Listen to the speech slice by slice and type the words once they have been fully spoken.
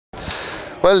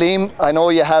Well, Liam, I know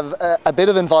you have a bit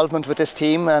of involvement with this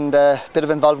team and a bit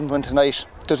of involvement tonight.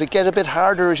 Does it get a bit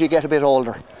harder as you get a bit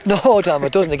older? No, Tom,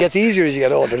 it doesn't. It gets easier as you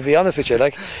get older, to be honest with you.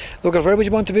 Like, look, where would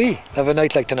you want to be? Have a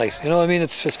night like tonight. You know what I mean?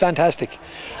 It's fantastic.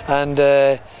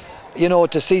 And, you know,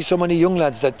 to see so many young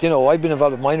lads that, you know, I've been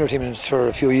involved with minor teams for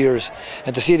a few years,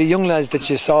 and to see the young lads that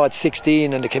you saw at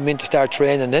 16 and they came in to start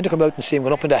training, and then to come out and see them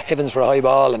going up into heavens for a high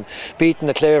ball and beating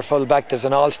the Clare full back as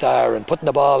an all-star and putting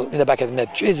the ball in the back of the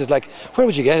net. Jesus, like, where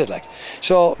would you get it, like?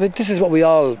 So this is what we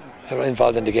all are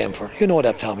involved in the game for. You know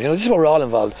that, Tom. You know, this is what we're all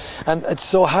involved. And it's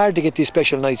so hard to get these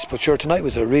special nights, but sure, tonight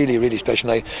was a really, really special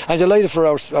night. I'm delighted for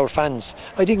our fans.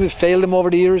 I think we've failed them over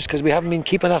the years because we haven't been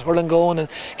keeping that hurling going and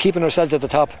keeping ourselves at the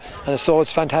top. And so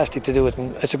it's fantastic to do it,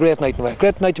 and it's a great night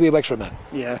to be a Wexford man.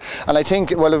 Yeah, and I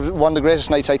think, well, it was one of the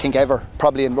greatest nights I think ever,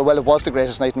 probably. Well, it was the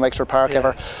greatest night in Wexford Park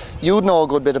ever. You'd know a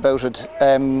good bit about it.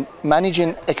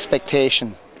 Managing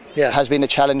expectation has been a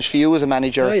challenge for you as a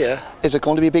manager. Oh, yeah. Is it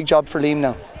going to be a big job for Liam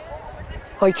now?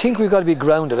 I think we've got to be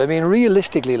grounded. I mean,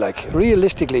 realistically,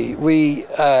 we're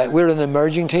an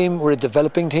emerging team, we're a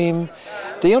developing team.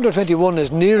 The under-21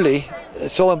 is nearly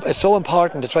so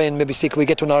important to try and maybe see can we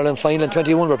get to an Ireland final in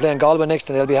 21. We're playing Galway next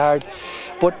and it'll be hard.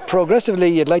 But progressively,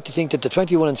 you'd like to think that the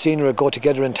 21 and senior will go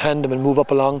together in tandem and move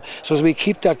up along. So as we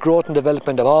keep that growth and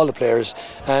development of all the players,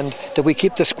 and that we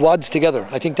keep the squads together,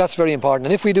 I think that's very important.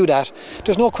 And if we do that,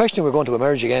 there's no question we're going to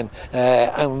emerge again.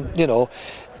 And you know,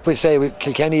 we say with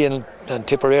Kilkenny and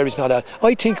Tipperary, not that.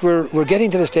 I think we're getting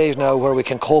to the stage now where we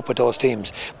can cope with those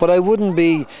teams. But I wouldn't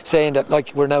be saying that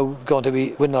like we're now going to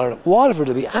be winning Ireland. Waterford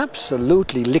will be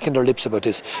absolutely licking their lips about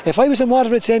this. If I was in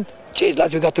Waterford saying, geez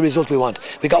lads, we got the result we want.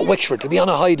 We got Wexford to be on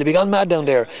a high, to be gone mad down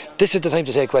there. This is the time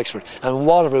to take Wexford. And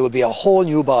Waterford will be a whole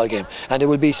new ball game. And it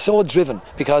will be so driven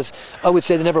because I would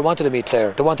say they never wanted to meet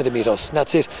Clare. They wanted to meet us. And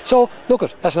that's it. So look,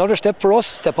 that's another step for us,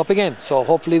 step up again. So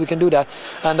hopefully we can do that.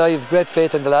 And I have great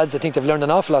faith in the lads. I think they've learned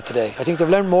an awful lot today. I think they've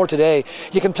learned more today.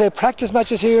 You can play practice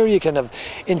matches here, you can have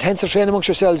intensive training amongst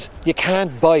yourselves. You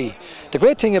can't buy. The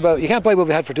great thing about, you can't buy what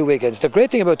we had for 2 weekends. The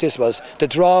great thing about this was the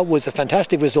draw was a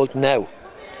fantastic result now.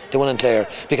 The one in Clare,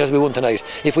 because we won tonight.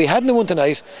 If we hadn't won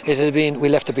tonight, it had been, we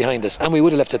left it behind us, and we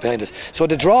would have left it behind us. So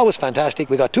the draw was fantastic.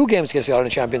 We got 2 games against the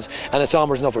Ireland champions, and it's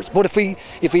onwards and upwards. But if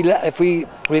we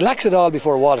relax it all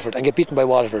before Waterford and get beaten by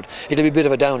Waterford, it'll be a bit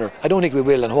of a downer. I don't think we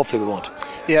will, and hopefully we won't.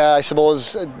 Yeah, I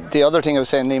suppose the other thing I was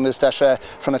saying, Liam, is that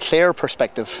from a Clare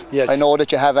perspective, I know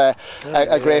that you have a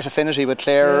great affinity with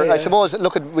Clare. I suppose,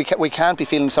 look, we can't be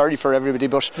feeling sorry for everybody,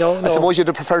 but I suppose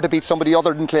you'd prefer to beat somebody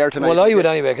other than Clare tonight. Well, I would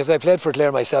anyway, because I played for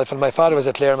Clare myself, and my father was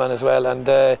a Clare man as well. And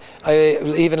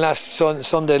even last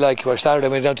Sunday, like, or Saturday,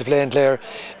 we went down to play in Clare.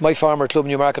 My former club,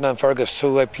 Newmarket and Fergus,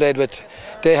 who I played with,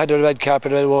 they had the red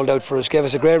carpet rolled out for us, gave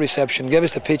us a great reception, gave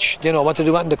us the pitch, you know, wanted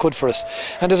to do anything they could for us.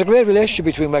 And there's a great relationship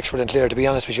between Wexford and Clare, to be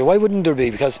honest with you. Why wouldn't there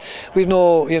be? Because we've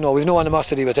no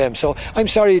animosity with them. So I'm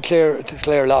sorry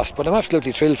Clare lost, but I'm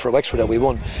absolutely thrilled for Wexford that we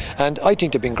won. And I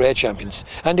think they've been great champions.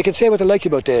 And they can say what they like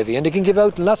about Davy, and they can give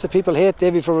out, and lots of people hate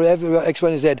Davy for every X, Y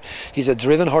and Z. He's a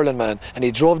driven hurling man, and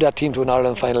he drove that team to an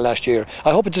Ireland final last year.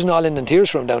 I hope it doesn't all end in tears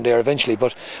for him down there eventually,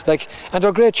 but like, and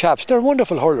they're great chaps. They're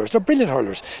wonderful hurlers. They're brilliant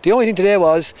hurlers. The only thing today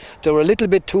was they were a little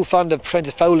bit too fond of trying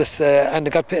to foul us, and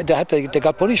they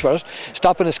got punished for it,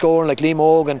 stopping a scoring like Liam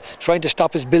Hogan, trying to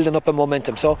stop us building up a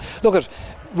momentum. So look,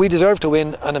 we deserve to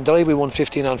win, and I'm delighted we won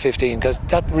 15 on 15 because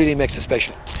that really makes it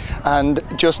special. And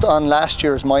just on last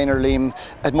year's minor, Liam,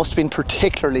 it must have been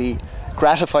particularly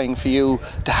gratifying for you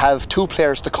to have 2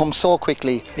 players to come so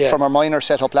quickly from our minor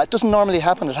setup. That doesn't normally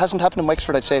happen. It hasn't happened in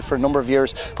Wexford, I'd say, for a number of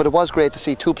years, but it was great to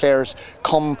see 2 players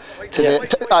come to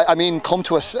come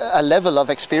to a level of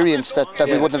experience that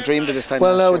we wouldn't have dreamed of this time.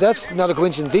 Well, no, that's not a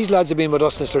coincidence. These lads have been with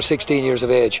us since they're 16 years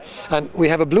of age, and we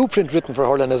have a blueprint written for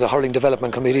hurling as a hurling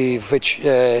development committee, which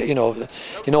you know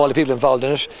all the people involved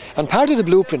in it. And part of the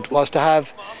blueprint was to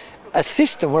have a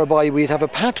system whereby we'd have a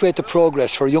pathway to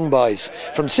progress for young boys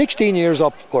from 16 years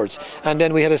upwards. And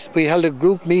then we held a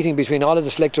group meeting between all of the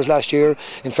selectors last year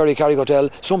in Ferry Carrick Hotel.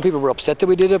 Some people were upset that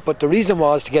we did it, but the reason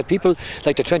was to get people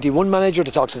like the 21 manager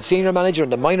to talk to the senior manager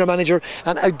and the minor manager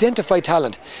and identify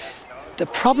talent. The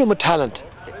problem with talent,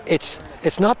 it's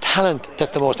not talent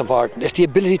that's the most important, it's the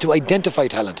ability to identify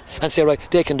talent and say, right,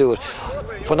 they can do it.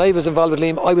 when I was involved with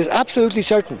Liam, I was absolutely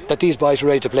certain that these boys were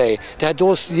ready to play. They had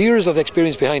those years of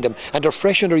experience behind them, and they're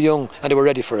fresh and they're young, and they were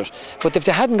ready for it. But if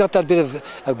they hadn't got that bit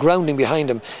of grounding behind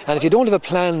them, and if you don't have a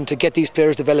plan to get these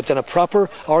players developed in a proper,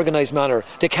 organised manner,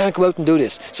 they can't go out and do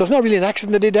this. So it's not really an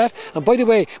accident they did that. And by the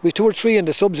way, we've 2 or 3 in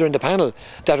the subs or in the panel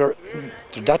that are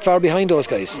that far behind those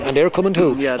guys, and they're coming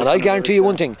too. And I guarantee you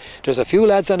one thing, there's a few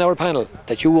lads on our panel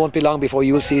that you won't be long before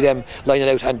you'll see them lining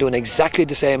out and doing exactly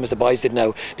the same as the boys did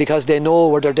now, because they know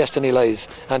where their destiny lies,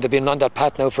 and they've been on that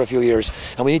path now for a few years,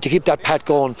 and we need to keep that path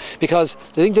going. Because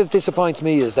the thing that disappoints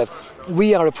me is that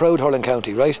we are a proud hurling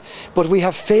county, right? But we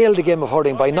have failed the game of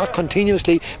hurling by not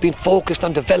continuously being focused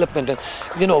on development and,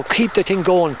 you know, keep the thing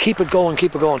going, keep it going,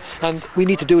 and we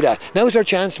need to do that. Now is our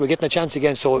chance. We're getting a chance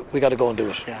again, so we got to go and do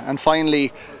it. Yeah, and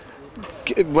finally,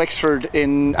 Wexford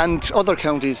and other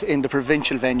counties in the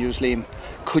provincial venues, Liam,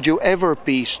 could you ever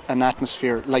beat an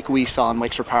atmosphere like we saw in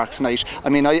Wexford Park tonight? I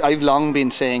mean, I've long been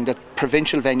saying that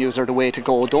provincial venues are the way to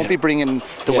go. Don't be bringing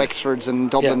the Wexfords and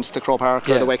Dublins to Croke Park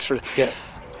or the Wexford.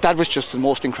 That was just the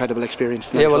most in incredible experience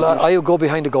tonight. Yeah, well, I would go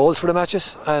behind the goals for the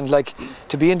matches, and like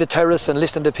to be in the terrace and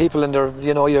listening to people, and they're,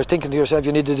 you know, you're thinking to yourself,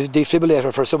 you need a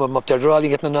defibrillator for some of them up there. They're all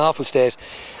getting in an awful state.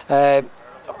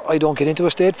 I don't get into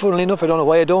a state, funnily enough. I don't know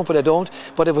why I don't, but I don't.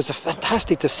 But it was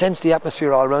fantastic to sense the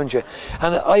atmosphere all around you.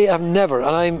 And I have never, and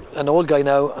I'm an old guy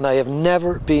now, and I have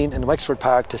never been in Wexford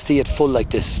Park to see it full like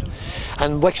this.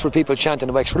 And Wexford people chanting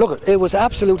in Wexford. Look, it was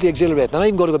absolutely exhilarating. And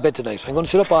I'm going to go to bed tonight. I'm going to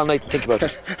sit up all night and think about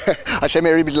it. I'd say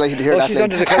Mary would be delighted to hear that. She's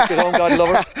under the couch at home, God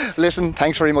love her. Listen,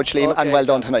 thanks very much, Liam, and well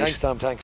done tonight. Thanks, Tom. Thanks.